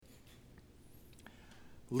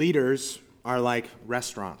Leaders are like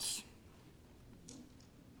restaurants.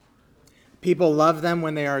 People love them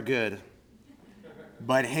when they are good,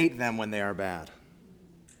 but hate them when they are bad.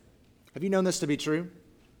 Have you known this to be true?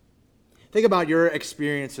 Think about your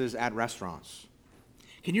experiences at restaurants.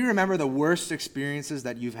 Can you remember the worst experiences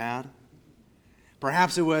that you've had?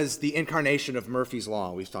 Perhaps it was the incarnation of Murphy's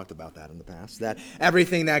Law. We've talked about that in the past, that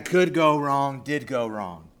everything that could go wrong did go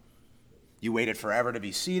wrong. You waited forever to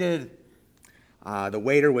be seated. The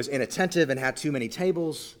waiter was inattentive and had too many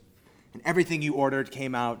tables, and everything you ordered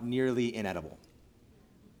came out nearly inedible.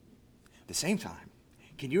 At the same time,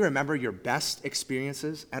 can you remember your best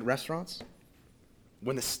experiences at restaurants?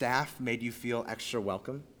 When the staff made you feel extra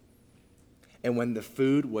welcome? And when the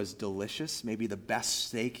food was delicious, maybe the best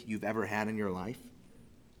steak you've ever had in your life?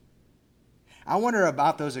 I wonder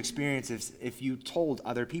about those experiences if you told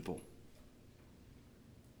other people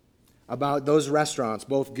about those restaurants,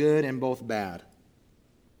 both good and both bad.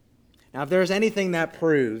 Now, if there's anything that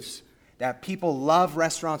proves that people love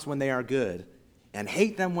restaurants when they are good and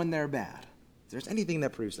hate them when they're bad, if there's anything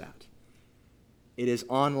that proves that, it is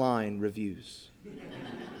online reviews.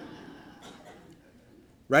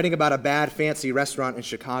 Writing about a bad, fancy restaurant in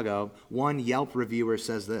Chicago, one Yelp reviewer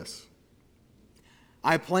says this: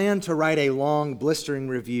 "I planned to write a long, blistering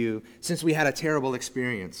review since we had a terrible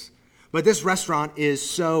experience, but this restaurant is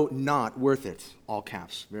so not worth it." All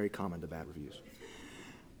caps, very common to bad reviews.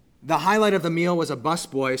 "The highlight of the meal was a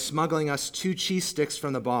busboy smuggling us 2 cheese sticks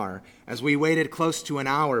from the bar as we waited close to an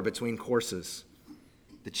hour between courses.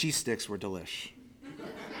 The cheese sticks were delish."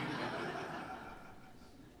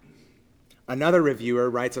 Another reviewer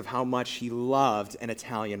writes of how much he loved an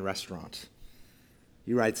Italian restaurant.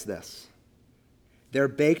 He writes this: "Their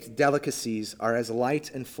baked delicacies are as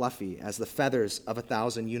light and fluffy as the feathers of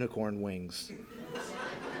 1,000 unicorn wings.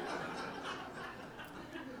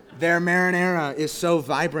 Their marinara is so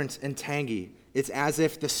vibrant and tangy, it's as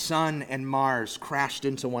if the sun and Mars crashed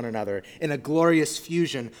into one another in a glorious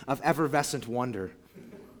fusion of effervescent wonder.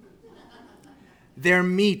 Their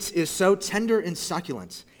meat is so tender and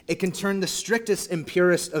succulent, it can turn the strictest and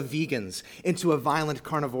purest of vegans into a violent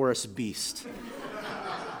carnivorous beast."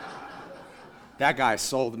 That guy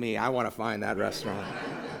sold me. I want to find that restaurant.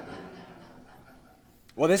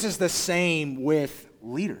 Well, this is the same with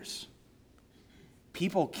leaders.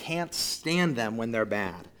 People can't stand them when they're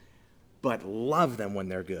bad, but love them when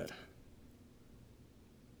they're good.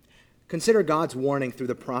 Consider God's warning through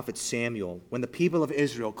the prophet Samuel when the people of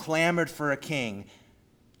Israel clamored for a king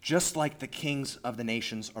just like the kings of the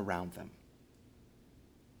nations around them.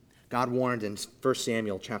 God warned in 1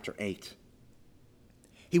 Samuel chapter 8,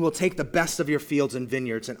 "He will take the best of your fields and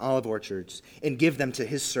vineyards and olive orchards and give them to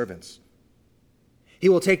his servants. He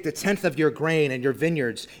will take the 10th of your grain and your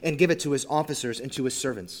vineyards and give it to his officers and to his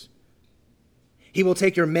servants. He will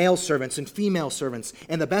take your male servants and female servants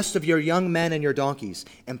and the best of your young men and your donkeys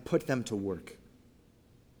and put them to work.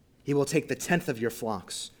 He will take the 10th of your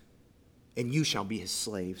flocks, and you shall be his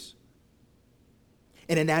slaves.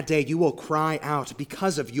 And in that day you will cry out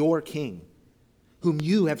because of your king, whom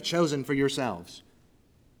you have chosen for yourselves.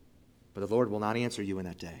 But the Lord will not answer you in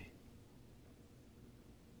that day."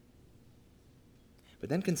 But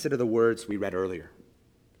then consider the words we read earlier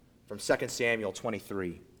from 2 Samuel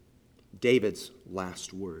 23, David's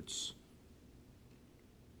last words.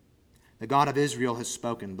 "The God of Israel has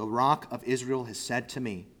spoken. The Rock of Israel has said to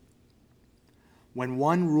me, when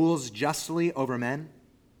one rules justly over men,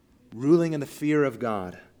 ruling in the fear of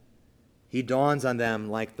God, he dawns on them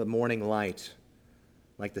like the morning light,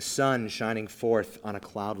 like the sun shining forth on a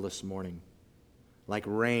cloudless morning, like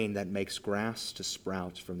rain that makes grass to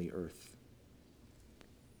sprout from the earth."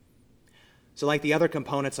 So like the other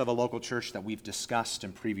components of a local church that we've discussed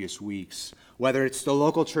in previous weeks, whether it's the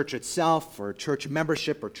local church itself or church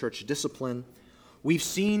membership or church discipline, we've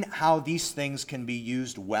seen how these things can be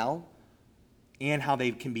used well and how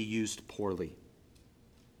they can be used poorly.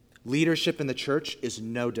 Leadership in the church is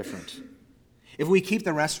no different. If we keep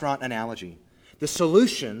the restaurant analogy, the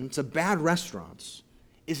solution to bad restaurants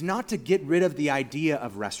is not to get rid of the idea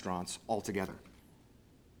of restaurants altogether.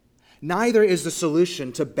 Neither is the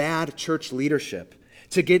solution to bad church leadership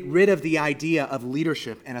to get rid of the idea of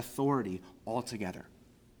leadership and authority altogether.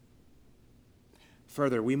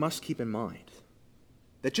 Further, we must keep in mind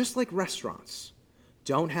that just like restaurants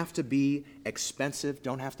don't have to be expensive,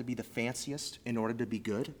 don't have to be the fanciest in order to be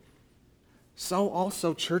good, so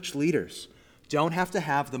also church leaders don't have to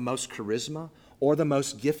have the most charisma or the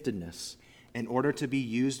most giftedness in order to be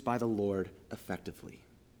used by the Lord effectively.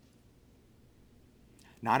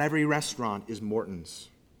 Not every restaurant is Morton's.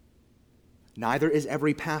 Neither is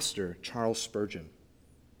every pastor Charles Spurgeon.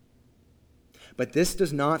 But this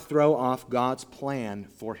does not throw off God's plan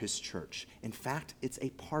for his church. In fact, it's a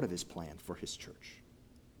part of his plan for his church.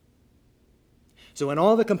 So in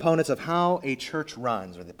all the components of how a church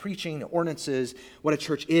runs, or the preaching, the ordinances, what a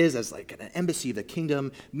church is as like an embassy of the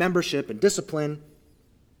kingdom, membership and discipline,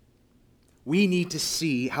 we need to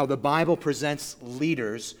see how the Bible presents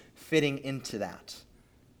leaders fitting into that.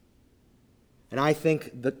 And I think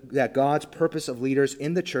that God's purpose of leaders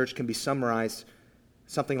in the church can be summarized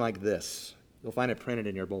something like this. You'll find it printed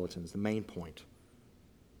in your bulletins, the main point.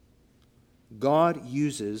 God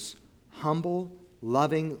uses humble,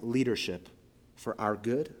 loving leadership for our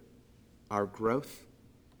good, our growth,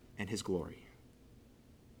 and his glory.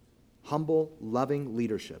 Humble, loving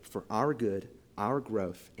leadership for our good, our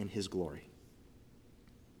growth, and his glory.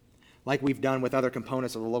 Like we've done with other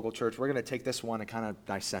components of the local church, we're going to take this one and kind of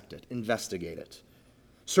dissect it, investigate it,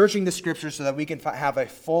 searching the scriptures so that we can have a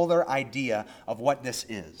fuller idea of what this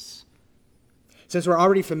is. Since we're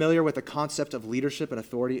already familiar with the concept of leadership and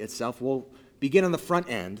authority itself, we'll begin on the front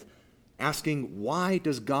end asking, why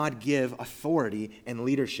does God give authority and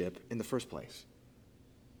leadership in the first place?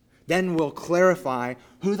 Then we'll clarify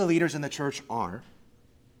who the leaders in the church are.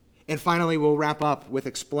 And finally, we'll wrap up with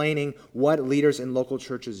explaining what leaders in local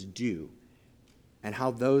churches do and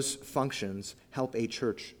how those functions help a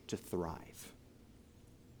church to thrive.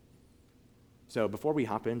 So before we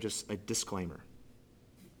hop in, just a disclaimer.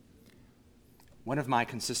 One of my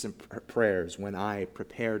consistent prayers when I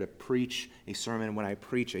prepare to preach a sermon, when I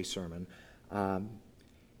preach a sermon,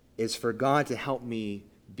 is for God to help me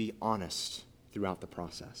be honest throughout the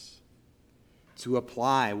process, to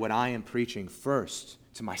apply what I am preaching first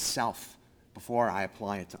to myself before I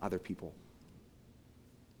apply it to other people.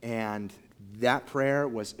 And that prayer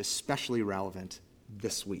was especially relevant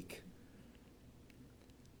this week.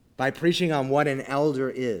 By preaching on what an elder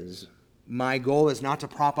is, my goal is not to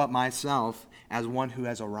prop up myself as one who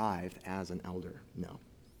has arrived as an elder. No.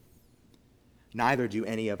 Neither do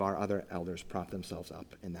any of our other elders prop themselves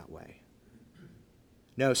up in that way.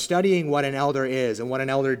 No, studying what an elder is and what an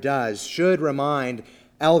elder does should remind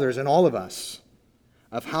elders and all of us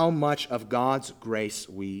of how much of God's grace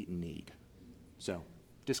we need. So,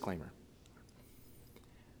 disclaimer.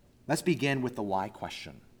 Let's begin with the why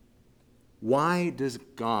question. Why does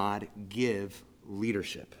God give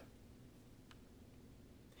leadership?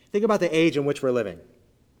 Think about the age in which we're living.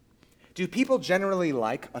 Do people generally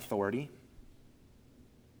like authority?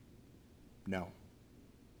 No.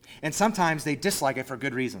 And sometimes they dislike it for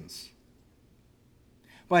good reasons.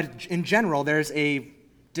 But in general, there's a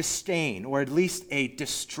disdain, or at least a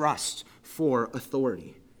distrust for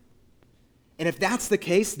authority. And if that's the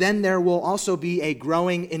case, then there will also be a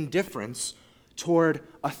growing indifference toward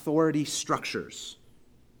authority structures.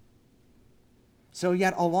 So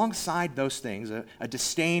yet alongside those things, a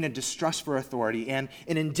disdain and distrust for authority and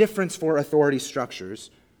an indifference for authority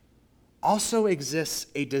structures, also exists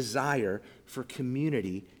a desire for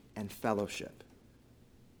community and fellowship.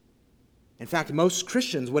 In fact, most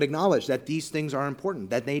Christians would acknowledge that these things are important,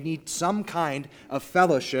 that they need some kind of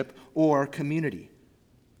fellowship or community.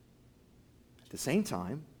 At the same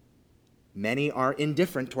time, many are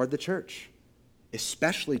indifferent toward the church,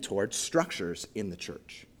 especially toward structures in the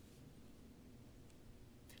church.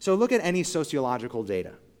 So look at any sociological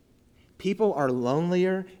data. People are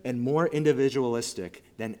lonelier and more individualistic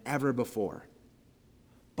than ever before.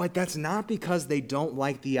 But that's not because they don't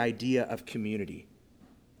like the idea of community.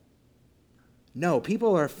 No,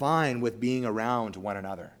 people are fine with being around one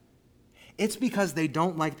another. It's because they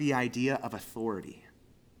don't like the idea of authority.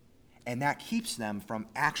 And that keeps them from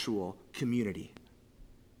actual community.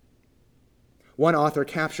 One author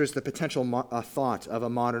captures the potential thought of a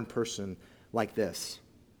modern person like this.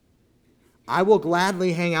 I will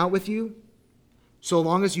gladly hang out with you so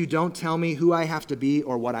long as you don't tell me who I have to be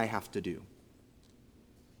or what I have to do.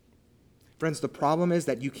 Friends, the problem is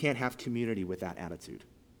that you can't have community with that attitude.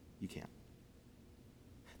 You can't.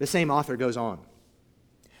 The same author goes on.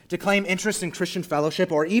 To claim interest in Christian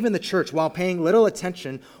fellowship or even the church while paying little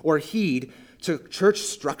attention or heed to church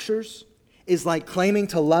structures is like claiming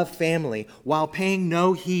to love family while paying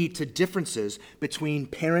no heed to differences between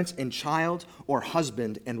parent and child or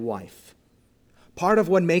husband and wife. Part of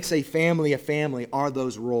what makes a family are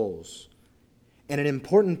those roles. And an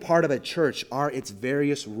important part of a church are its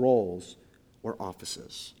various roles or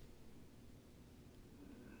offices.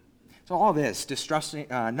 So all this,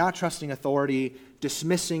 not trusting authority,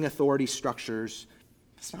 dismissing authority structures,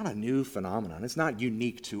 it's not a new phenomenon. It's not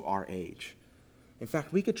unique to our age. In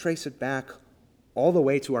fact, we could trace it back all the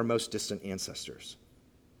way to our most distant ancestors.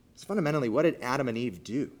 It's fundamentally, what did Adam and Eve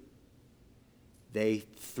do? They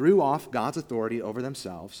threw off God's authority over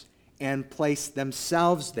themselves and place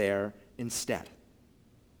themselves there instead.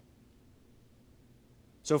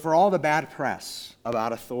 So for all the bad press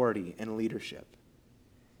about authority and leadership,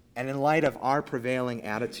 and in light of our prevailing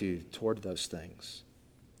attitude toward those things,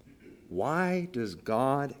 why does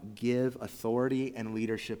God give authority and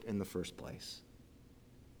leadership in the first place?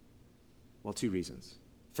 Well, two reasons.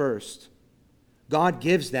 First, God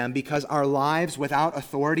gives them because our lives without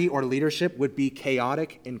authority or leadership would be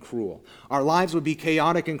chaotic and cruel. Our lives would be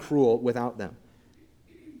chaotic and cruel without them.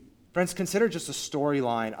 Friends, consider just a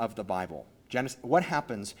storyline of the Bible. What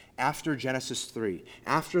happens after Genesis 3,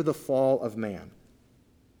 after the fall of man?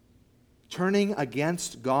 Turning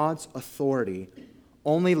against God's authority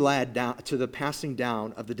only led to the passing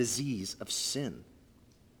down of the disease of sin.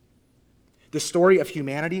 The story of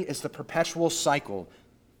humanity is the perpetual cycle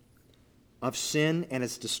of sin and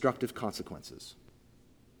its destructive consequences.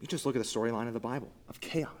 You just look at the storyline of the Bible, of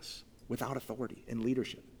chaos without authority and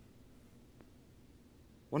leadership.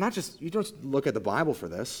 Well, you don't look at the Bible for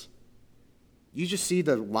this. You just see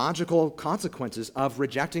the logical consequences of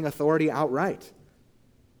rejecting authority outright.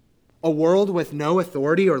 A world with no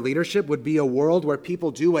authority or leadership would be a world where people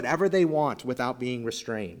do whatever they want without being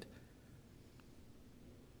restrained.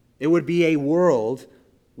 It would be a world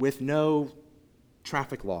with no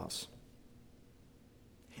traffic laws.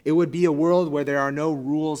 It would be a world where there are no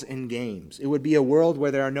rules in games. It would be a world where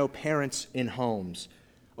there are no parents in homes.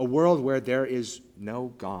 A world where there is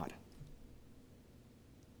no God.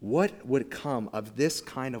 What would come of this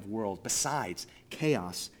kind of world besides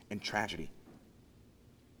chaos and tragedy?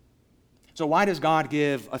 So why does God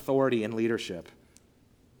give authority and leadership?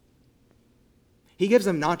 He gives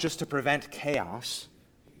them not just to prevent chaos,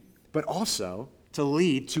 but also to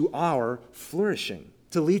lead to our flourishing.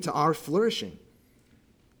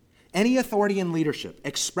 Any authority and leadership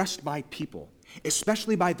expressed by people,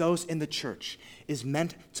 especially by those in the church, is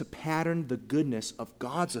meant to pattern the goodness of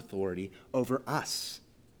God's authority over us.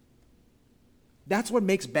 That's what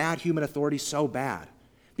makes bad human authority so bad,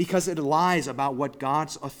 because it lies about what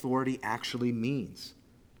God's authority actually means.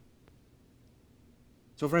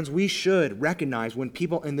 So, friends, we should recognize when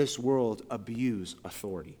people in this world abuse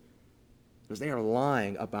authority, because they are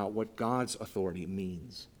lying about what God's authority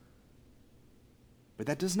means. But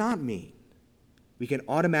that does not mean we can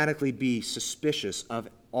automatically be suspicious of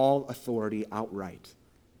all authority outright.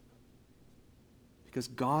 Because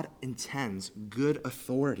God intends good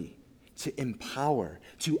authority to empower,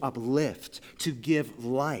 to uplift, to give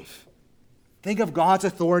life. Think of God's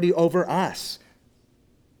authority over us.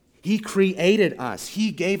 He created us.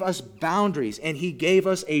 He gave us boundaries, and He gave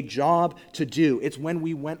us a job to do. It's when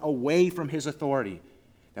we went away from His authority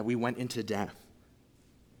that we went into death.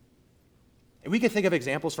 And we can think of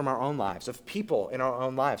examples from our own lives, of people in our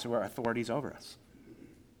own lives who are authorities over us.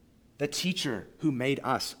 The teacher who made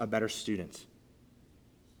us a better student.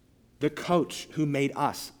 The coach who made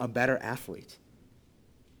us a better athlete.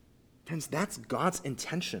 Friends, that's God's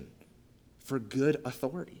intention for good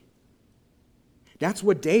authority. That's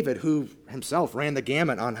what David, who himself ran the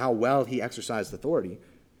gamut on how well he exercised authority,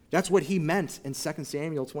 that's what he meant in 2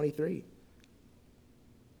 Samuel 23.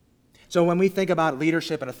 So when we think about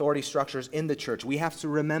leadership and authority structures in the church, we have to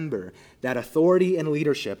remember that authority and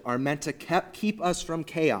leadership are meant to keep us from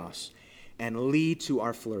chaos and lead to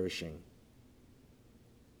our flourishing.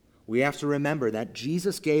 We have to remember that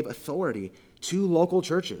Jesus gave authority to local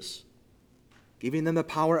churches, giving them the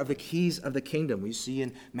power of the keys of the kingdom we see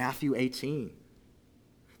in Matthew 18.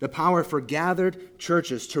 The power for gathered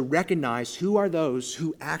churches to recognize who are those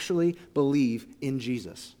who actually believe in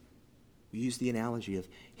Jesus. We use the analogy of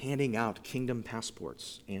handing out kingdom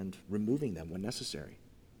passports and removing them when necessary.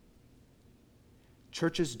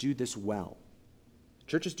 Churches do this well.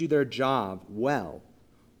 Churches do their job well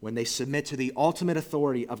when they submit to the ultimate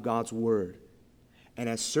authority of God's word, and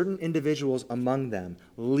as certain individuals among them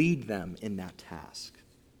lead them in that task.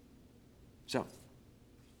 So,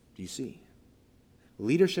 do you see?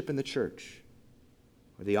 Leadership in the church,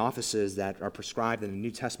 or the offices that are prescribed in the New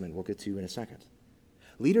Testament, we'll get to in a second.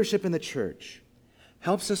 Leadership in the church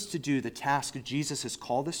helps us to do the task Jesus has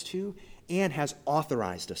called us to and has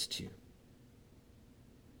authorized us to,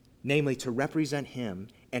 namely to represent Him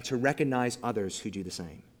and to recognize others who do the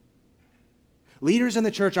same. Leaders in the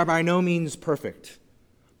church are by no means perfect,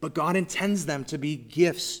 but God intends them to be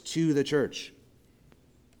gifts to the church.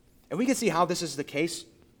 And we can see how this is the case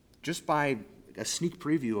just by a sneak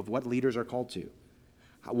preview of what leaders are called to,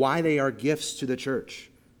 why they are gifts to the church.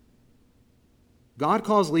 God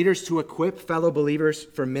calls leaders to equip fellow believers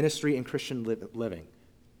for ministry and Christian living.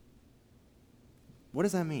 What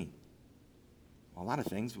does that mean? Well, a lot of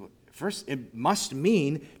things. First, it must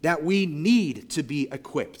mean that we need to be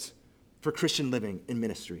equipped for Christian living and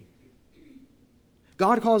ministry.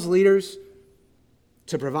 God calls leaders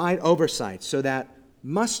to provide oversight, so that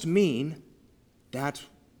must mean that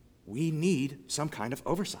we need some kind of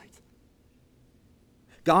oversight.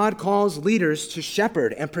 God calls leaders to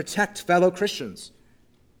shepherd and protect fellow Christians.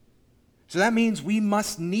 So that means we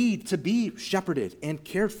must need to be shepherded and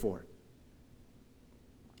cared for.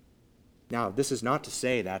 Now, this is not to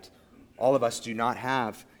say that all of us do not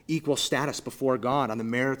have equal status before God on the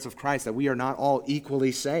merits of Christ, that we are not all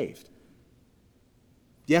equally saved.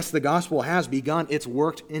 Yes, the gospel has begun its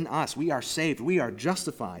work in us. We are saved. We are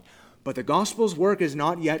justified. But the gospel's work is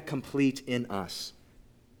not yet complete in us.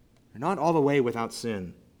 We're not all the way without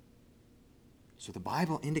sin. So the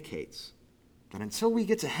Bible indicates that until we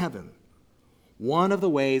get to heaven, one of the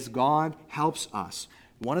ways God helps us,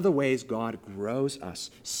 one of the ways God grows us,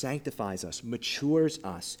 sanctifies us, matures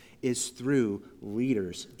us, is through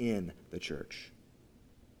leaders in the church.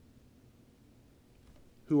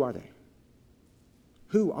 Who are they?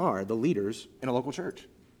 Who are the leaders in a local church?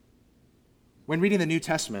 When reading the New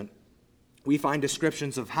Testament, we find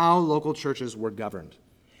descriptions of how local churches were governed.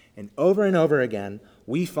 And over again,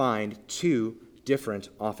 we find two different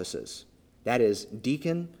offices. That is,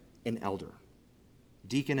 deacon and elder.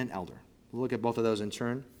 Deacon and elder. We'll look at both of those in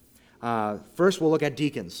turn. First, we'll look at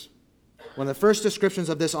deacons. One of the first descriptions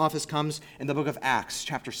of this office comes in the book of Acts,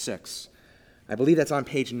 chapter 6. I believe that's on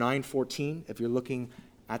page 914, if you're looking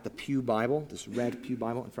at the Pew Bible, this red Pew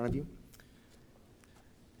Bible in front of you.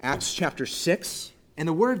 Acts chapter 6. And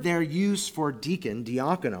the word there used for deacon,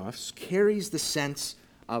 diakonos, carries the sense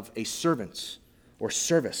of a servant or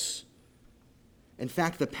service. In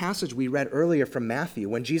fact, the passage we read earlier from Matthew,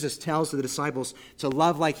 when Jesus tells the disciples to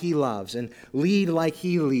love like he loves and lead like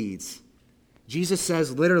he leads, Jesus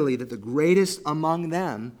says literally that the greatest among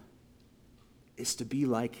them is to be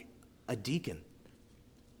like a deacon.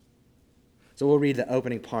 So we'll read the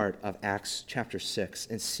opening part of Acts chapter 6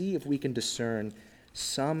 and see if we can discern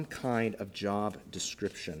some kind of job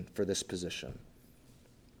description for this position.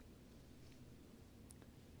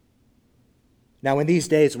 Now, in these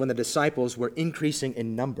days when the disciples were increasing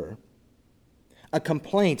in number, a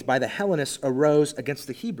complaint by the Hellenists arose against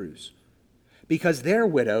the Hebrews because their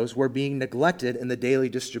widows were being neglected in the daily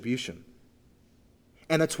distribution.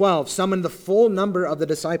 And the 12 summoned the full number of the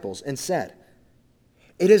disciples and said,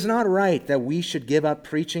 "It is not right that we should give up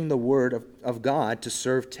preaching the word of God to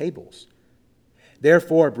serve tables.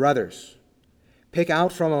 Therefore, brothers, pick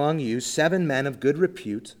out from among you 7 men of good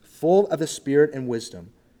repute, full of the Spirit and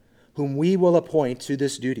wisdom, whom we will appoint to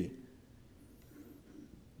this duty.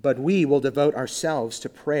 But we will devote ourselves to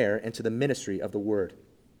prayer and to the ministry of the word."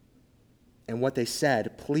 And what they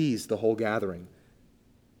said pleased the whole gathering.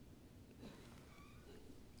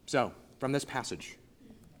 So, from this passage,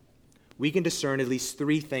 we can discern at least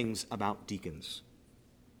 3 things about deacons.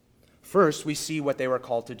 First, we see what they were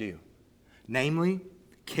called to do, namely,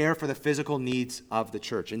 care for the physical needs of the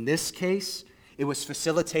church. In this case, it was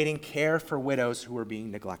facilitating care for widows who were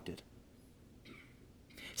being neglected.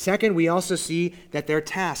 Second, we also see that their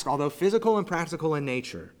task, although physical and practical in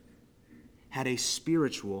nature, had a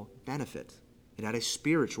spiritual benefit. It had a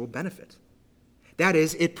spiritual benefit. That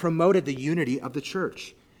is, it promoted the unity of the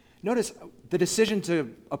church. Notice the decision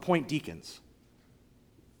to appoint deacons.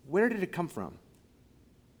 Where did it come from?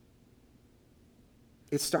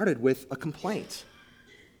 It started with a complaint.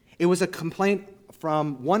 It was a complaint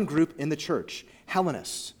from one group in the church,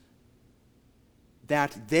 Hellenists,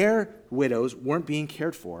 that their widows weren't being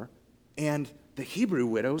cared for, and the Hebrew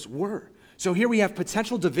widows were. So here we have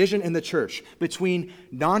potential division in the church between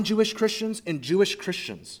non-Jewish Christians and Jewish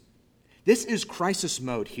Christians. This is crisis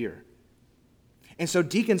mode here. And so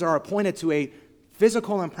deacons are appointed to a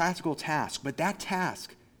physical and practical task, but that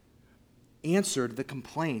task answered the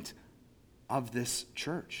complaint of this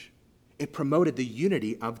church. It promoted the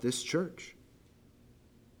unity of this church.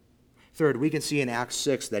 Third, we can see in Acts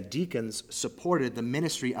 6 that deacons supported the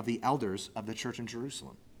ministry of the elders of the church in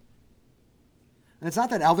Jerusalem. And it's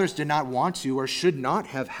not that elders did not want to or should not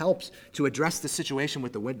have helped to address the situation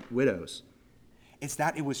with the widows. It's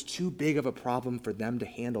that it was too big of a problem for them to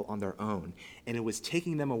handle on their own, and it was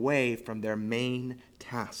taking them away from their main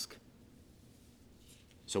task.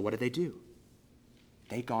 So what did they do?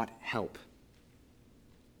 They got help.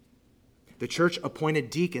 The church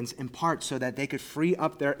appointed deacons in part so that they could free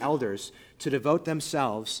up their elders to devote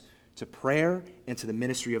themselves to prayer and to the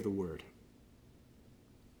ministry of the word.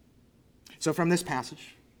 So from this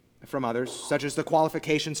passage, from others, such as the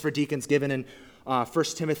qualifications for deacons given in 1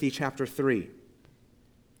 Timothy chapter 3,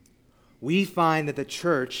 we find that the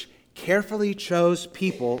church carefully chose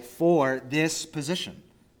people for this position.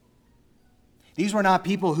 These were not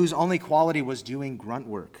people whose only quality was doing grunt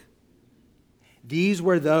work. These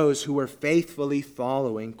were those who were faithfully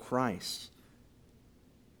following Christ.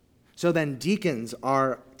 So then, deacons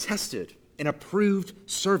are tested and approved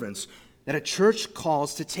servants that a church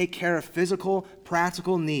calls to take care of physical,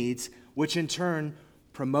 practical needs, which in turn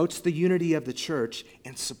promotes the unity of the church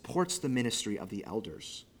and supports the ministry of the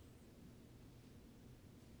elders.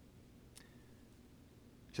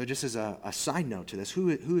 So just as a side note to this,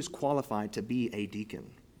 who is qualified to be a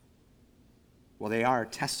deacon? Well, they are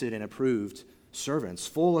tested and approved servants,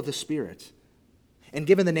 full of the Spirit. And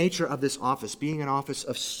given the nature of this office, being an office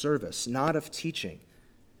of service, not of teaching,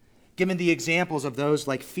 given the examples of those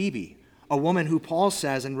like Phoebe, a woman who Paul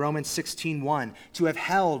says in Romans 16:1 to have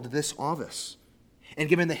held this office, and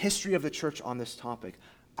given the history of the church on this topic,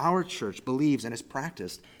 our church believes and has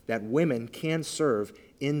practiced that women can serve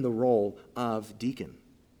in the role of deacon.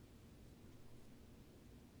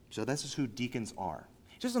 So this is who deacons are.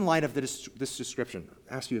 Just in light of this description,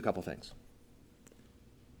 I'll ask you a couple things.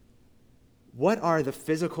 What are the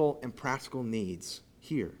physical and practical needs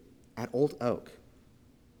here at Old Oak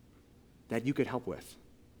that you could help with?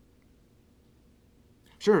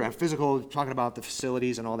 Sure, at physical, talking about the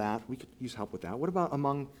facilities and all that, we could use help with that. What about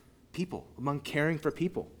among people, among caring for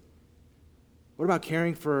people? What about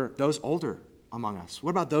caring for those older among us?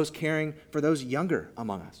 What about those caring for those younger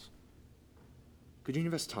among us? Could you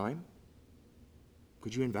invest time?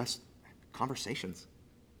 Could you invest conversations?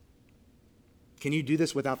 Can you do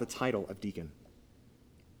this without the title of deacon?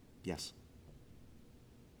 Yes.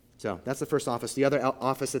 So that's the first office. The other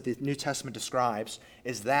office that the New Testament describes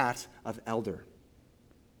is that of elder.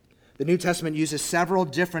 The New Testament uses several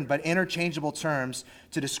different but interchangeable terms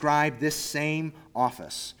to describe this same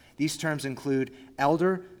office. These terms include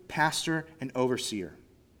elder, pastor, and overseer.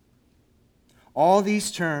 All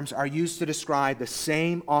these terms are used to describe the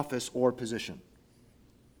same office or position.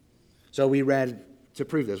 So to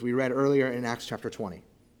prove this, we read earlier in Acts chapter 20.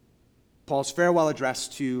 Paul's farewell address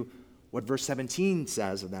to what verse 17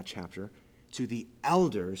 says of that chapter, to the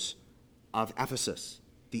elders of Ephesus,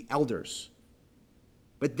 the elders.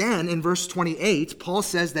 But then in verse 28, Paul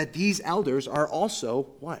says that these elders are also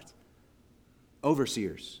what?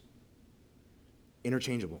 Overseers.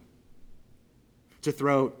 Interchangeable. To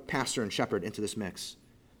throw pastor and shepherd into this mix,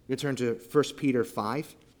 we turn to 1 Peter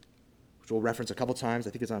 5, which we'll reference a couple times.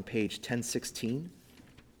 I think it's on page 1016.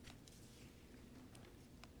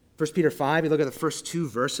 1 Peter 5, you look at the first two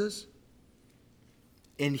verses.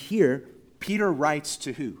 And here, Peter writes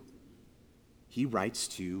to who? He writes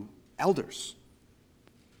to elders.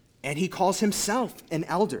 And he calls himself an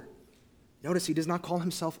elder. Notice he does not call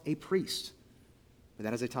himself a priest. But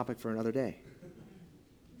that is a topic for another day.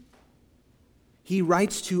 He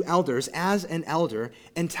writes to elders as an elder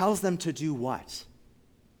and tells them to do what?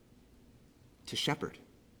 To shepherd.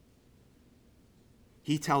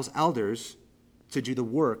 He tells elders to do the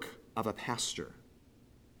work of a pastor.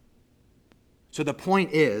 So the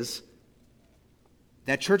point is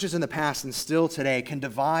that churches in the past and still today can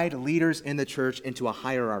divide leaders in the church into a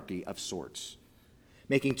hierarchy of sorts,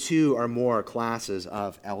 making two or more classes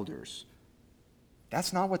of elders.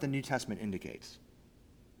 That's not what the New Testament indicates.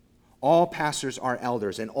 All pastors are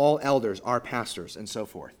elders, and all elders are pastors, and so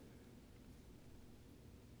forth.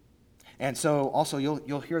 And so also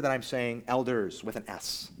you'll hear that I'm saying elders with an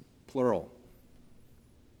S, plural.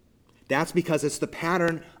 That's because it's the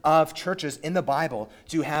pattern of churches in the Bible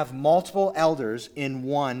to have multiple elders in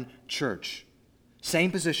one church.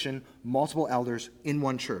 Same position, multiple elders in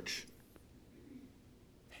one church.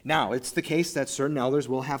 Now, it's the case that certain elders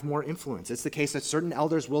will have more influence. It's the case that certain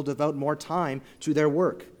elders will devote more time to their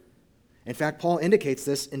work. In fact, Paul indicates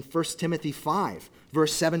this in 1 Timothy 5,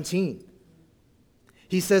 verse 17.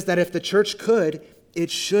 He says that if the church could,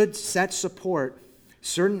 it should support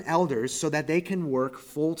certain elders so that they can work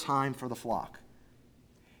full-time for the flock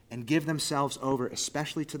and give themselves over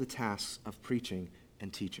especially to the tasks of preaching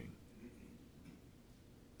and teaching.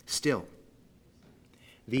 Still,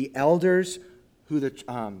 the elders who the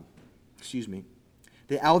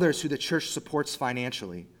church supports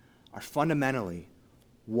financially are fundamentally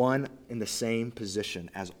one in the same position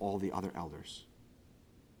as all the other elders.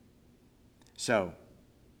 So,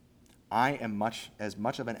 I am as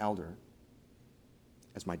much of an elder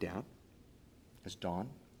as my dad, as Don,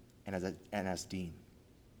 and as Dean.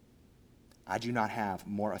 I do not have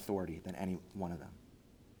more authority than any one of them.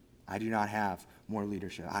 I do not have more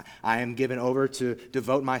leadership. I am given over to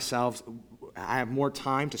devote myself. I have more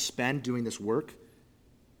time to spend doing this work.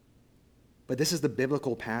 But this is the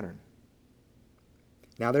biblical pattern.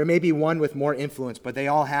 Now, there may be one with more influence, but they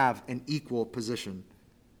all have an equal position.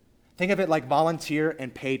 Think of it like volunteer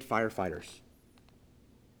and paid firefighters.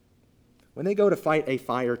 when they go to fight a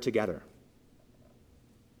fire together,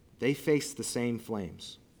 they face the same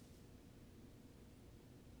flames.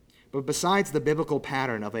 But besides the biblical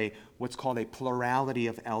pattern of what's called a plurality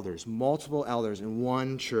of elders, multiple elders in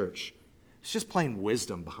one church, it's just plain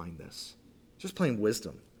wisdom behind this. Just plain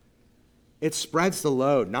wisdom. It spreads the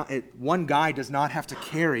load. One guy does not have to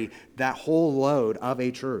carry that whole load of a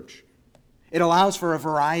church. It allows for a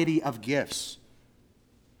variety of gifts.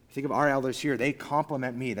 Think of our elders here. They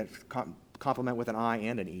complement me. That complement with an I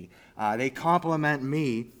and an E. They complement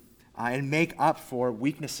me and make up for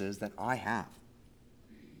weaknesses that I have.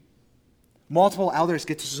 Multiple elders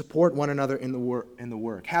get to support one another in the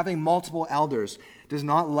work. Having multiple elders does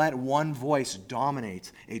not let one voice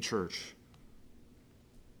dominate a church.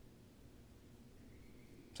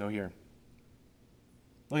 So here,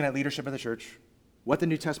 looking at leadership of the church, what the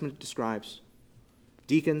New Testament describes,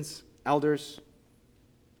 deacons, elders,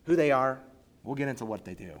 who they are, we'll get into what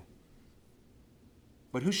they do.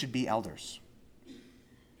 But who should be elders?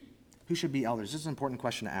 Who should be elders? This is an important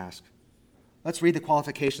question to ask. Let's read the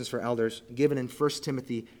qualifications for elders given in 1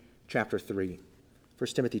 Timothy chapter 3. 1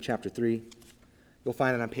 Timothy chapter 3, you'll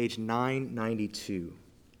find it on page 992.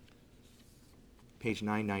 Page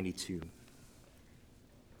 992.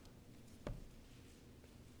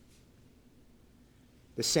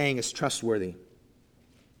 The saying is trustworthy.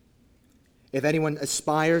 If anyone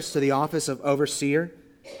aspires to the office of overseer,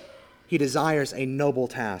 he desires a noble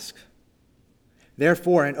task.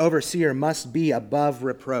 Therefore, an overseer must be above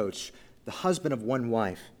reproach, the husband of one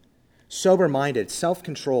wife, sober-minded,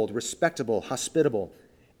 self-controlled, respectable, hospitable,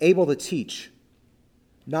 able to teach,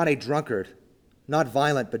 not a drunkard, not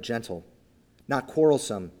violent but gentle, not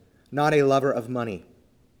quarrelsome, not a lover of money.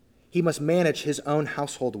 He must manage his own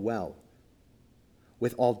household well,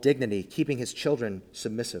 with all dignity, keeping his children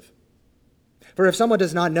submissive. For if someone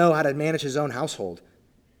does not know how to manage his own household,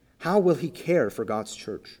 how will he care for God's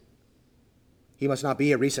church? He must not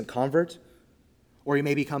be a recent convert, or he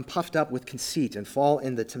may become puffed up with conceit and fall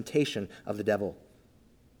in the temptation of the devil.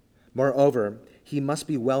 Moreover, he must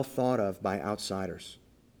be well thought of by outsiders,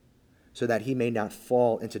 so that he may not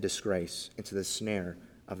fall into disgrace, into the snare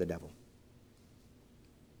of the devil.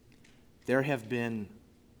 There have been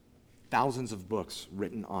thousands of books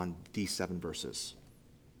written on these 7 verses.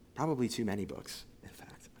 Probably too many books, in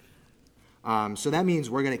fact. So that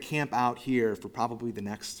means we're going to camp out here for probably the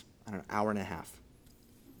next, hour and a half.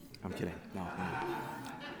 I'm kidding.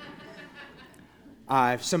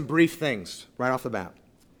 No. Some brief things right off the bat.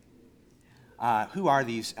 Who are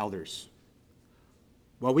these elders?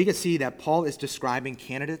 Well, we can see that Paul is describing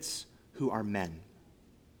candidates who are men.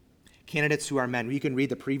 Candidates who are men. You can read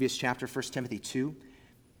the previous chapter, 1 Timothy 2,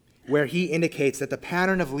 where he indicates that the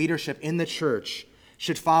pattern of leadership in the church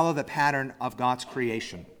should follow the pattern of God's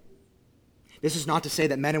creation. This is not to say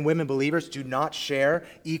that men and women believers do not share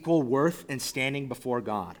equal worth and standing before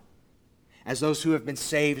God as those who have been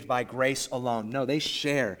saved by grace alone. No, they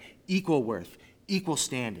share equal worth, equal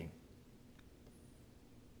standing.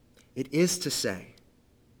 It is to say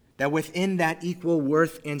that within that equal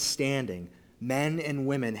worth and standing, men and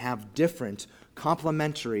women have different,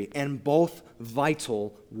 complementary, and both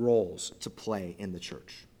vital roles to play in the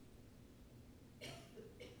church.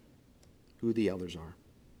 Who the elders are.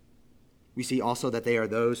 We see also that they are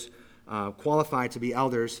those qualified to be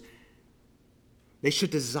elders. They should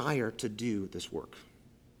desire to do this work.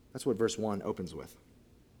 That's what verse 1 opens with.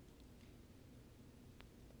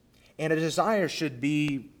 And a desire should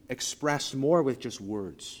be expressed more with just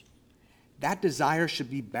words. That desire should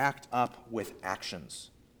be backed up with actions,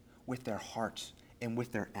 with their heart, and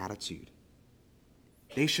with their attitude.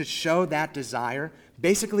 They should show that desire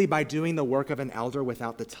basically by doing the work of an elder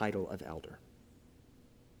without the title of elder.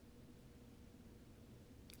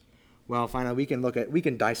 Well, finally, we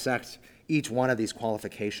can dissect each one of these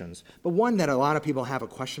qualifications. But one that a lot of people have a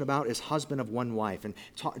question about is husband of one wife and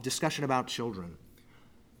discussion about children.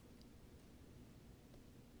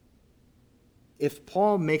 If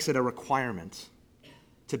Paul makes it a requirement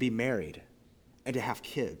to be married and to have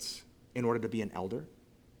kids in order to be an elder,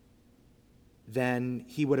 then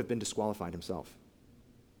he would have been disqualified himself.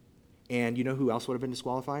 And you know who else would have been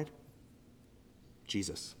disqualified?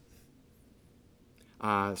 Jesus.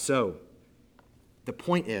 So the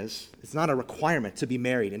point is, it's not a requirement to be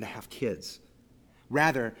married and to have kids.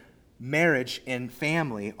 Rather, marriage and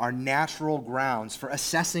family are natural grounds for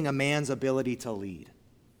assessing a man's ability to lead.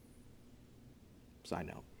 Side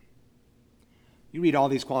note. You read all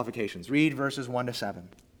these qualifications. Read verses 1 to 7.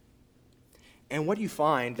 And what you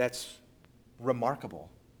find that's remarkable,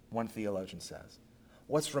 one theologian says,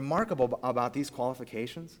 what's remarkable about these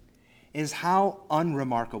qualifications is how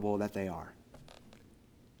unremarkable that they are.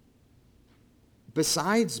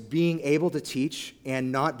 besides being able to teach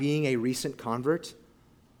and not being a recent convert,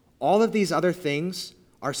 all of these other things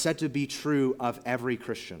are said to be true of every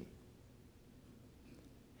Christian.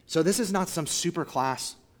 So this is not some super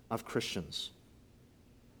class of Christians.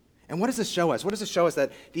 And what does this show us? What does this show us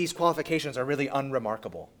that these qualifications are really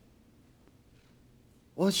unremarkable?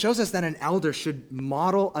 Well, it shows us that an elder should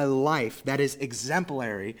model a life that is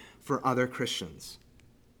exemplary for other Christians.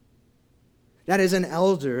 That is, an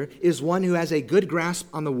elder is one who has a good grasp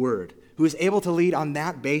on the word, who is able to lead on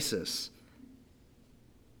that basis,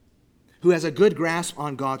 who has a good grasp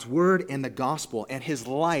on God's word and the gospel, and his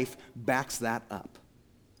life backs that up.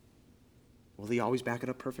 Will he always back it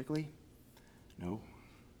up perfectly? No.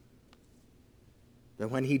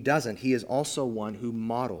 But when he doesn't, he is also one who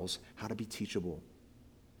models how to be teachable,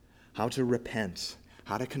 how to repent,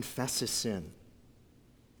 how to confess his sin,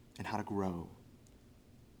 and how to grow.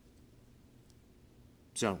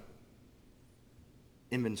 So,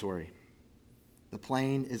 inventory. The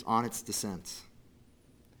plane is on its descent.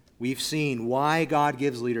 We've seen why God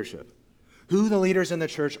gives leadership, who the leaders in the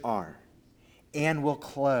church are, and we'll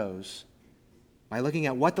close by looking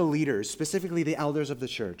at what the leaders, specifically the elders of the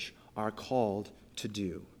church, are called to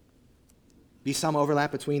do. Be some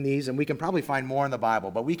overlap between these, and we can probably find more in the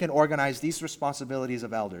Bible, but we can organize these responsibilities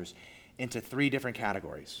of elders into 3 different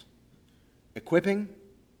categories: equipping,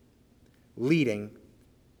 leading,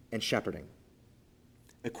 and shepherding.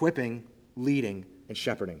 Equipping, leading, and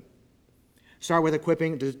shepherding. Start with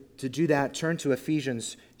equipping. To do that, turn to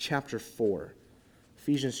Ephesians chapter 4.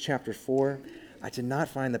 Ephesians chapter 4. I did not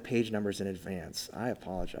find the page numbers in advance. I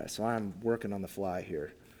apologize. So I'm working on the fly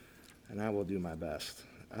here, and I will do my best.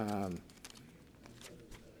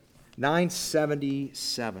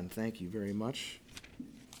 977. Thank you very much.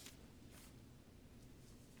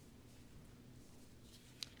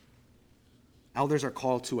 Elders are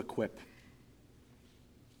called to equip.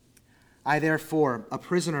 I, therefore, a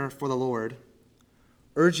prisoner for the Lord,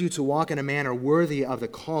 urge you to walk in a manner worthy of the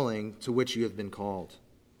calling to which you have been called,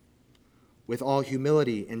 with all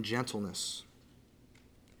humility and gentleness,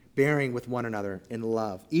 bearing with one another in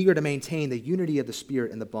love, eager to maintain the unity of the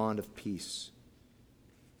Spirit in the bond of peace.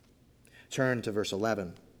 Turn to verse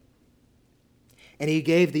 11. And he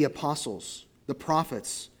gave the apostles, the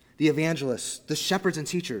prophets, the evangelists, the shepherds and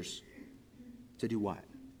teachers to do what?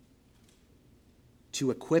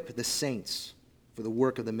 To equip the saints for the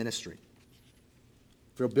work of the ministry,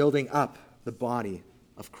 for building up the body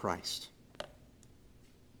of Christ.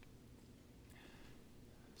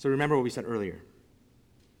 So remember what we said earlier,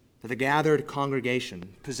 that the gathered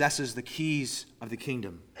congregation possesses the keys of the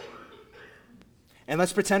kingdom. And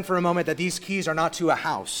let's pretend for a moment that these keys are not to a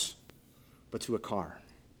house, but to a car.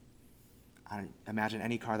 Imagine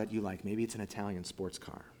any car that you like. Maybe it's an Italian sports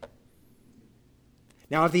car.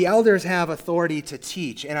 Now, if the elders have authority to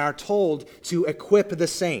teach and are told to equip the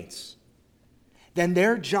saints, then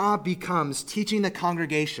their job becomes teaching the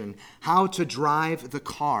congregation how to drive the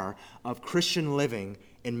car of Christian living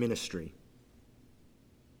and ministry.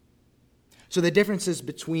 So the differences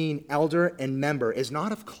between elder and member is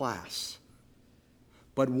not of class,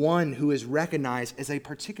 but one who is recognized as a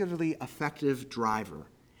particularly effective driver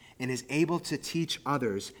and is able to teach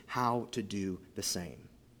others how to do the same.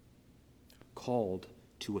 Called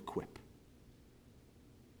to equip.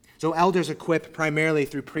 So elders equip primarily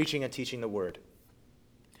through preaching and teaching the word.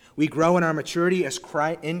 We grow in our maturity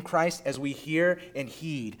in Christ as we hear and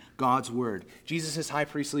heed God's word. Jesus' high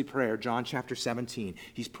priestly prayer, John chapter 17,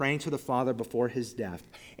 he's praying to the Father before his death,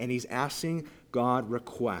 and he's asking God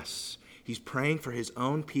requests. He's praying for his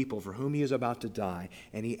own people for whom he is about to die,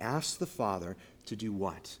 and he asks the Father to do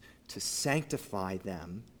what? To sanctify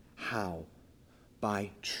them. How?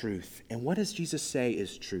 By truth. And what does Jesus say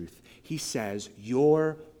is truth? He says,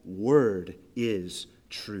 your word is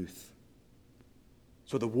truth.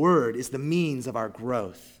 So the word is the means of our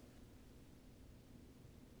growth.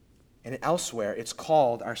 And elsewhere, it's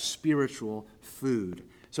called our spiritual food.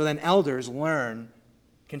 So then elders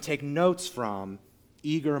can take notes from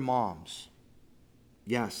eager moms.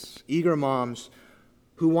 Yes, eager moms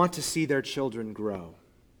who want to see their children grow.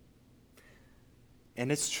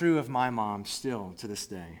 And it's true of my mom still to this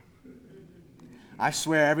day. I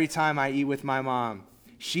swear every time I eat with my mom,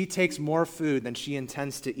 she takes more food than she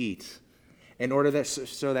intends to eat in order that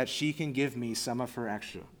so that she can give me some of her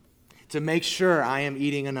extra to make sure I am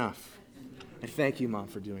eating enough. And thank you, Mom,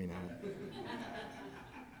 for doing that.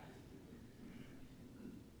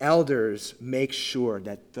 Elders make sure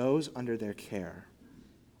that those under their care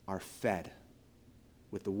are fed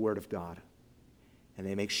with the Word of God, and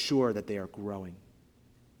they make sure that they are growing.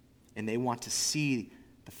 And they want to see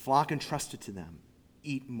the flock entrusted to them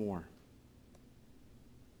eat more.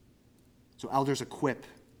 So elders equip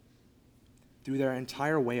through their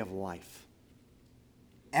entire way of life.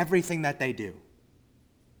 Everything that they do.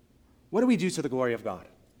 What do we do to the glory of God?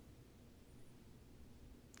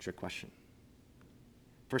 Trick question.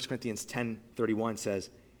 1 Corinthians 10:31 says,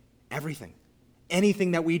 everything,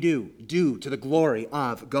 anything that we do to the glory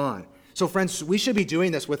of God. So friends, we should be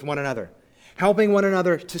doing this with one another, helping one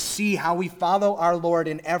another to see how we follow our Lord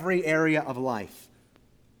in every area of life.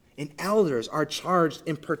 And elders are charged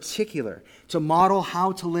in particular to model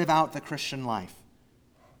how to live out the Christian life.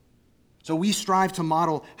 So we strive to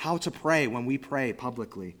model how to pray when we pray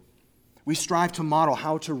publicly. We strive to model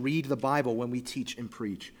how to read the Bible when we teach and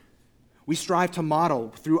preach. We strive to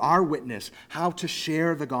model through our witness how to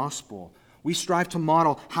share the gospel. We strive to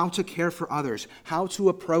model how to care for others, how to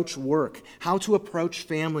approach work, how to approach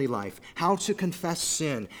family life, how to confess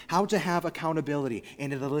sin, how to have accountability,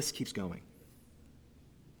 and the list keeps going.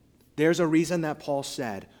 There's a reason that Paul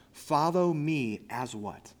said, follow me as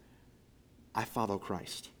what? I follow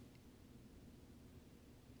Christ.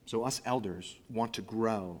 So us elders want to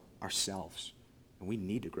grow ourselves, and we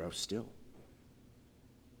need to grow still.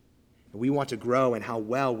 And we want to grow in how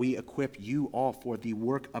well we equip you all for the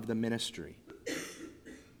work of the ministry.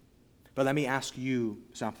 But let me ask you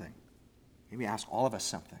something. Maybe ask all of us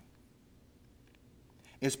something.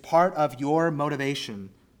 Is part of your motivation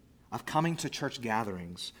of coming to church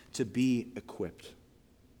gatherings to be equipped,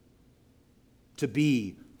 to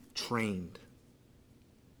be trained?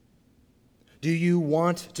 Do you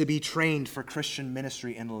want to be trained for Christian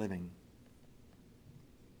ministry and living?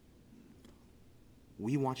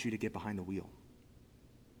 We want you to get behind the wheel.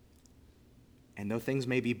 And though things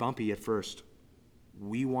may be bumpy at first,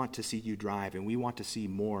 we want to see you drive, and we want to see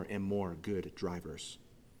more and more good drivers.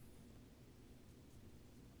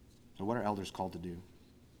 So what are elders called to do?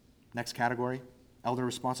 Next category, elder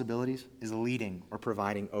responsibilities, is leading or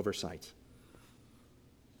providing oversight.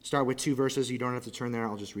 Start with 2 verses. You don't have to turn there.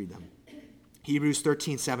 I'll just read them. Hebrews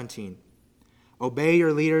 13:17. Obey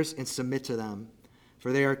your leaders and submit to them,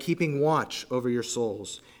 for they are keeping watch over your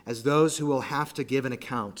souls, as those who will have to give an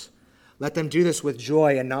account. Let them do this with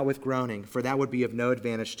joy and not with groaning, for that would be of no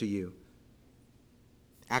advantage to you.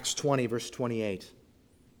 Acts 20, verse 28.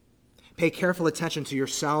 Pay careful attention to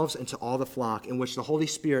yourselves and to all the flock in which the Holy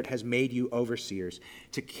Spirit has made you overseers,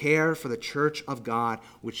 to care for the church of God,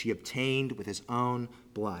 which he obtained with his own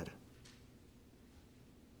blood.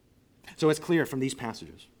 So it's clear from these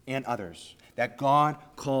passages and others that God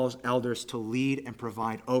calls elders to lead and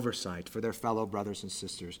provide oversight for their fellow brothers and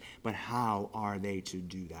sisters. But how are they to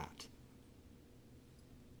do that?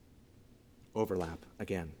 Overlap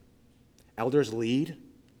again. Elders lead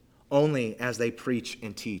only as they preach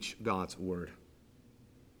and teach God's word.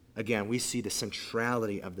 Again, we see the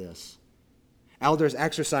centrality of this. Elders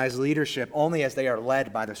exercise leadership only as they are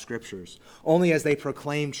led by the Scriptures, only as they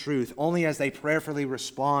proclaim truth, only as they prayerfully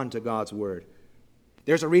respond to God's word.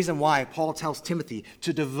 There's a reason why Paul tells Timothy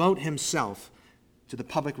to devote himself to the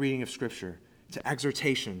public reading of Scripture, to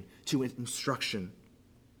exhortation, to instruction.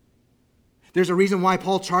 There's a reason why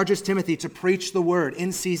Paul charges Timothy to preach the word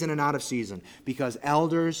in season and out of season, because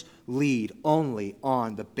elders lead only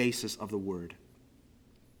on the basis of the word.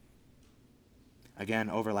 Again,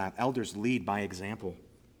 overlap. Elders lead by example.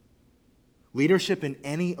 Leadership in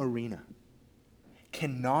any arena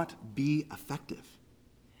cannot be effective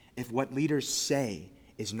if what leaders say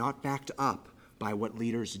is not backed up by what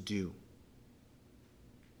leaders do.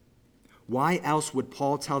 Why else would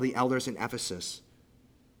Paul tell the elders in Ephesus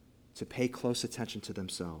to pay close attention to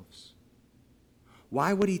themselves?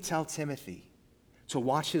 Why would he tell Timothy to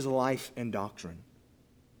watch his life and doctrine?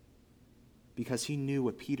 Because he knew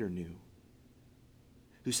what Peter knew,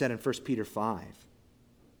 who said in 1 Peter 5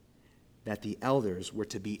 that the elders were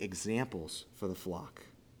to be examples for the flock.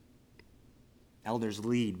 Elders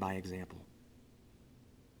lead by example.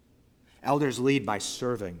 Elders lead by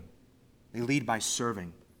serving. They lead by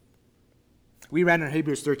serving. We read in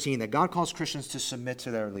Hebrews 13 that God calls Christians to submit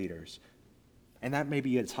to their leaders. And that may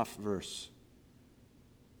be a tough verse.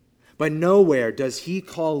 But nowhere does he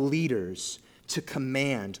call leaders to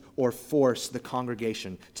command or force the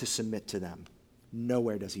congregation to submit to them.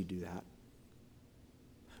 Nowhere does he do that.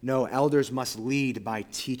 No, elders must lead by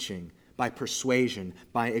teaching, by persuasion,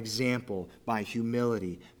 by example, by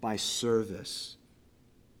humility, by service.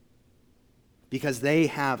 Because they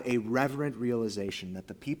have a reverent realization that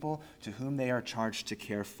the people to whom they are charged to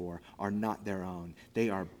care for are not their own. They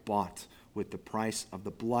are bought with the price of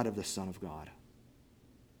the blood of the Son of God.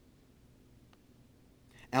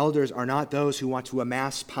 Elders are not those who want to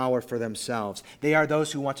amass power for themselves. They are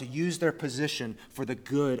those who want to use their position for the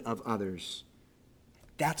good of others.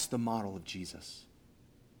 That's the model of Jesus.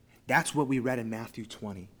 That's what we read in Matthew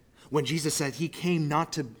 20, when Jesus said he came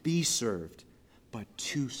not to be served, but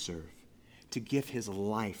to serve, to give his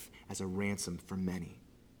life as a ransom for many.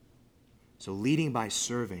 So leading by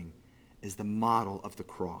serving is the model of the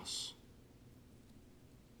cross.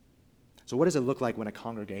 So what does it look like when a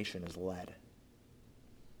congregation is led?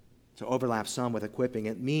 To overlap some with equipping,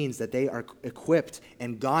 it means that they are equipped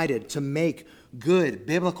and guided to make good,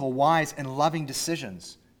 biblical, wise, and loving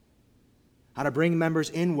decisions. How to bring members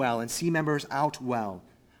in well and see members out well.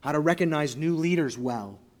 How to recognize new leaders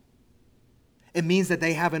well. It means that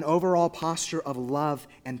they have an overall posture of love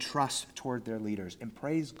and trust toward their leaders. And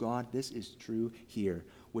praise God, this is true here,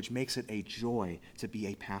 which makes it a joy to be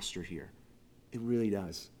a pastor here. It really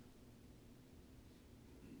does.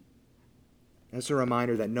 And it's a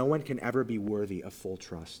reminder that no one can ever be worthy of full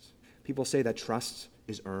trust. People say that trust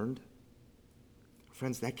is earned.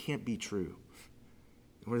 Friends, that can't be true.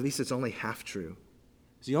 Or at least it's only half true.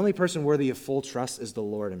 The only person worthy of full trust is the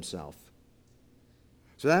Lord himself.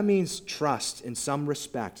 So that means trust, in some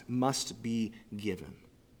respect, must be given.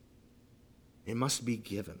 It must be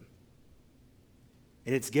given.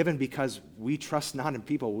 And it's given because we trust not in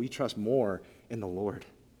people, we trust more in the Lord.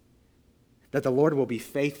 That the Lord will be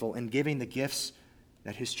faithful in giving the gifts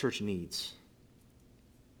that his church needs.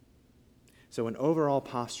 So an overall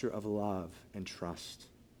posture of love and trust.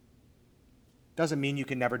 Doesn't mean you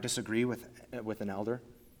can never disagree with an elder.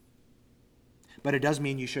 But it does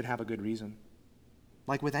mean you should have a good reason.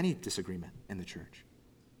 Like with any disagreement in the church.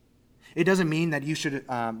 It doesn't mean that you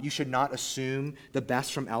should not assume the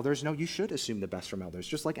best from elders. No, you should assume the best from elders,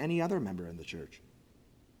 just like any other member in the church.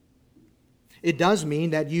 It does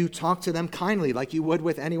mean that you talk to them kindly like you would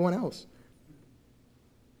with anyone else.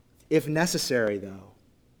 If necessary, though,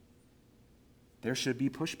 there should be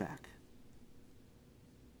pushback.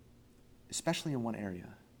 Especially in one area.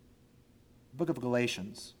 The book of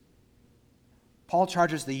Galatians. Paul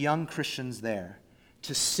charges the young Christians there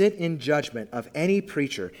to sit in judgment of any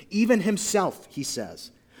preacher, even himself, he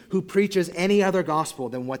says, who preaches any other gospel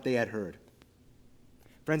than what they had heard.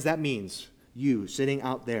 Friends, that means you sitting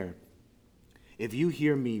out there, if you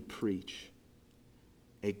hear me preach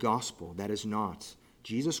a gospel that is not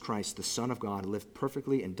Jesus Christ, the Son of God, lived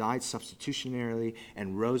perfectly and died substitutionarily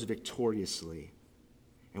and rose victoriously,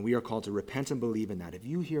 and we are called to repent and believe in that. If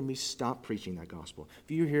you hear me stop preaching that gospel, if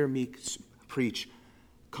you hear me preach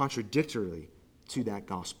contradictorily to that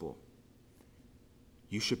gospel,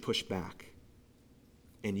 you should push back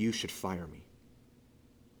and you should fire me.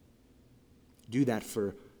 Do that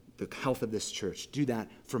for the health of this church. Do that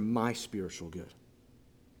for my spiritual good.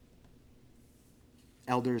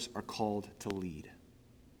 Elders are called to lead.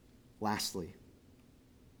 Lastly,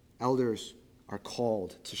 elders are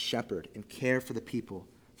called to shepherd and care for the people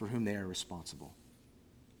for whom they are responsible.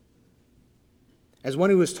 As one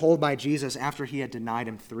who was told by Jesus after he had denied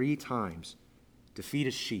him 3 times to feed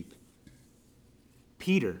his sheep,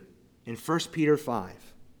 Peter, in 1 Peter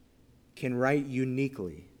 5, can write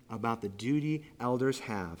uniquely about the duty elders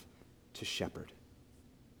have to shepherd.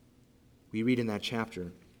 We read in that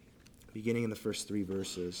chapter, beginning in the first 3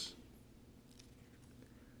 verses,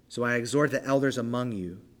 "So I exhort the elders among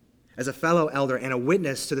you, as a fellow elder and a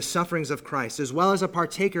witness to the sufferings of Christ, as well as a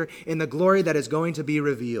partaker in the glory that is going to be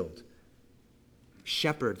revealed.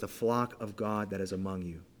 Shepherd the flock of God that is among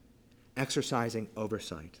you, exercising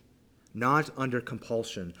oversight, not under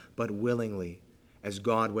compulsion, but willingly, as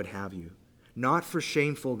God would have you, not for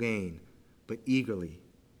shameful gain, but eagerly,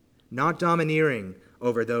 not domineering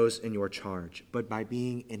over those in your charge, but by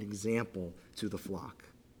being an example to the flock."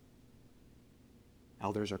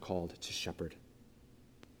 Elders are called to shepherd.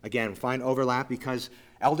 Again, find overlap because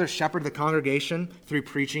elders shepherd the congregation through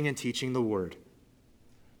preaching and teaching the word.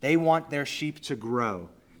 They want their sheep to grow.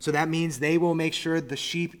 So that means they will make sure the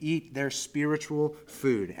sheep eat their spiritual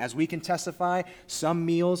food. As we can testify, some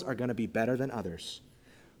meals are going to be better than others.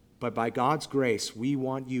 But by God's grace, we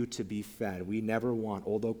want you to be fed. We never want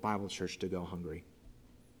Old Oak Bible Church to go hungry.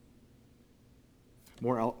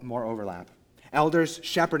 More overlap. Elders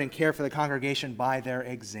shepherd and care for the congregation by their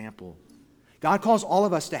example. God calls all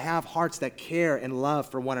of us to have hearts that care and love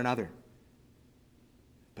for one another.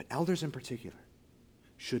 But elders in particular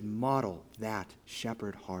should model that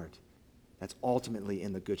shepherd heart that's ultimately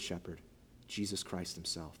in the Good Shepherd, Jesus Christ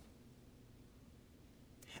himself.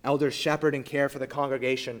 Elders shepherd and care for the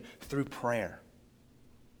congregation through prayer.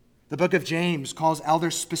 The book of James calls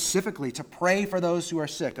elders specifically to pray for those who are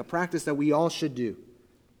sick, a practice that we all should do.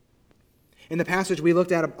 In the passage we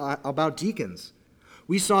looked at about deacons,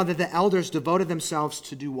 we saw that the elders devoted themselves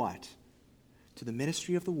to do what? To the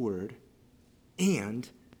ministry of the word and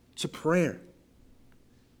to prayer.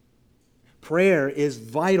 Prayer is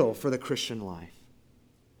vital for the Christian life.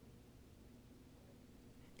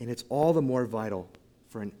 And it's all the more vital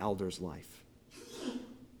for an elder's life.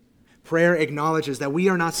 Prayer acknowledges that we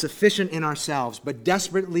are not sufficient in ourselves, but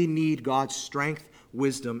desperately need God's strength,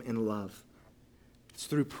 wisdom, and love. It's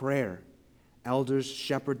through prayer elders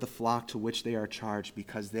shepherd the flock to which they are charged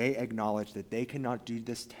because they acknowledge that they cannot do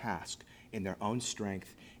this task in their own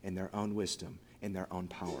strength, in their own wisdom, in their own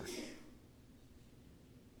power.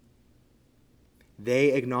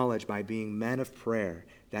 They acknowledge by being men of prayer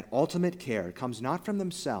that ultimate care comes not from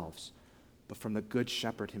themselves, but from the Good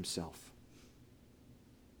Shepherd himself.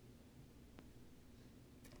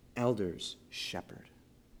 Elders shepherd.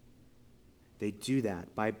 They do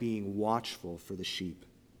that by being watchful for the sheep.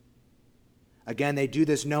 Again, they do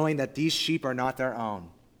this knowing that these sheep are not their own.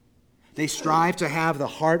 They strive to have the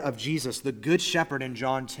heart of Jesus, the Good Shepherd in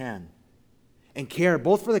John 10, and care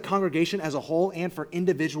both for the congregation as a whole and for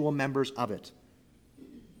individual members of it.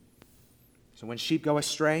 So when sheep go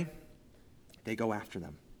astray, they go after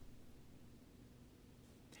them.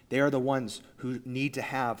 They are the ones who need to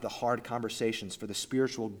have the hard conversations for the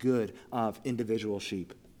spiritual good of individual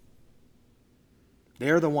sheep. They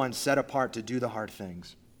are the ones set apart to do the hard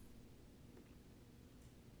things.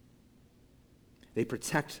 They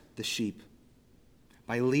protect the sheep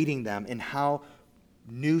by leading them in how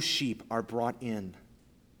new sheep are brought in,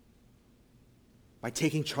 by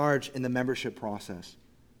taking charge in the membership process.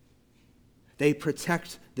 They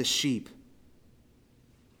protect the sheep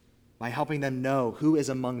by helping them know who is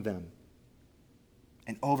among them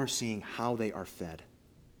and overseeing how they are fed.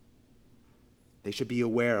 They should be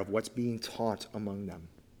aware of what's being taught among them,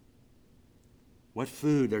 what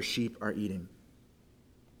food their sheep are eating.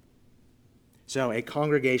 So a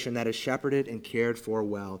congregation that is shepherded and cared for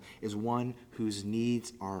well is one whose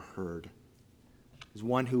needs are heard, is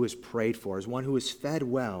one who is prayed for, is one who is fed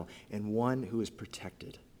well, and one who is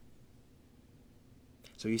protected.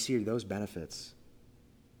 So you see those benefits.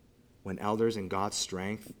 When elders in God's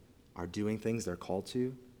strength are doing things they're called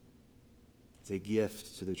to, it's a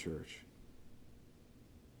gift to the church.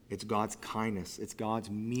 It's God's kindness. It's God's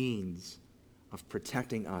means of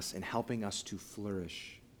protecting us and helping us to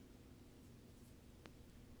flourish.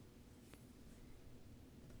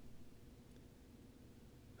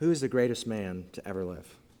 Who is the greatest man to ever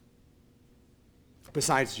live?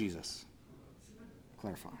 Besides Jesus.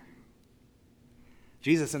 Clarify.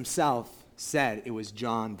 Jesus himself said it was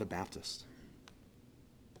John the Baptist.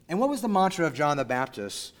 And what was the mantra of John the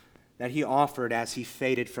Baptist that he offered as he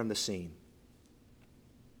faded from the scene?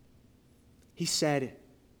 He said,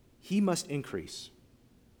 "He must increase,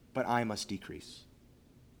 but I must decrease."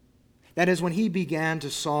 That is, when he began to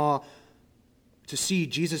see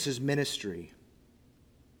Jesus' ministry,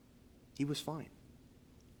 he was fine.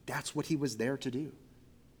 That's what he was there to do.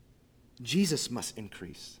 Jesus must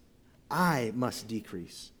increase. I must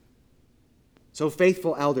decrease. So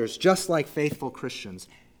faithful elders, just like faithful Christians,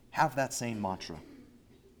 have that same mantra.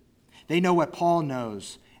 They know what Paul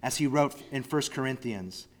knows as he wrote in 1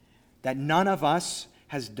 Corinthians, that none of us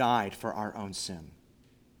has died for our own sin.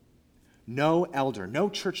 No elder, no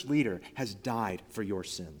church leader has died for your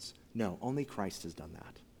sins. No, only Christ has done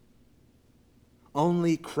that.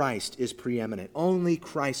 Only Christ is preeminent. Only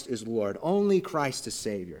Christ is Lord. Only Christ is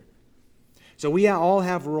Savior. So we all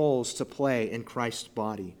have roles to play in Christ's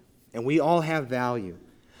body, and we all have value.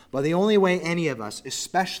 But the only way any of us,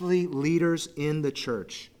 especially leaders in the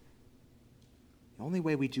church, the only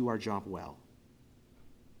way we do our job well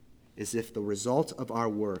is if the result of our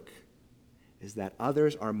work is that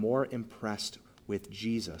others are more impressed with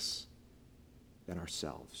Jesus than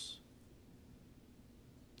ourselves.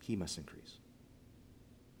 He must increase.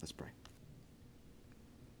 Let's pray.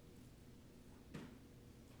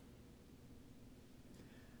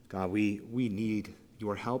 God, we need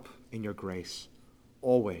your help and your grace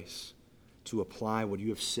always to apply what you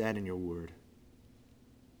have said in your word.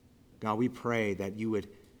 God, we pray that you would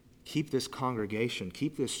keep this congregation,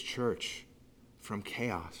 keep this church from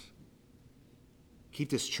chaos. Keep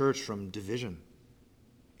this church from division.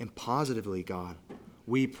 And positively, God,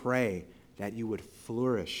 we pray that you would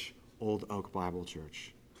flourish Old Oak Bible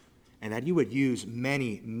Church, and that you would use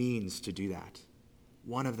many means to do that.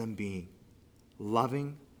 One of them being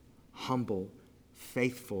loving, humble,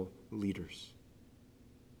 faithful leaders.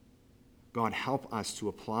 God, help us to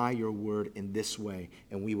apply your word in this way,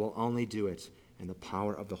 and we will only do it in the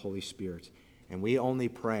power of the Holy Spirit. And we only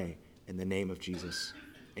pray in the name of Jesus.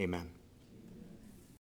 Amen.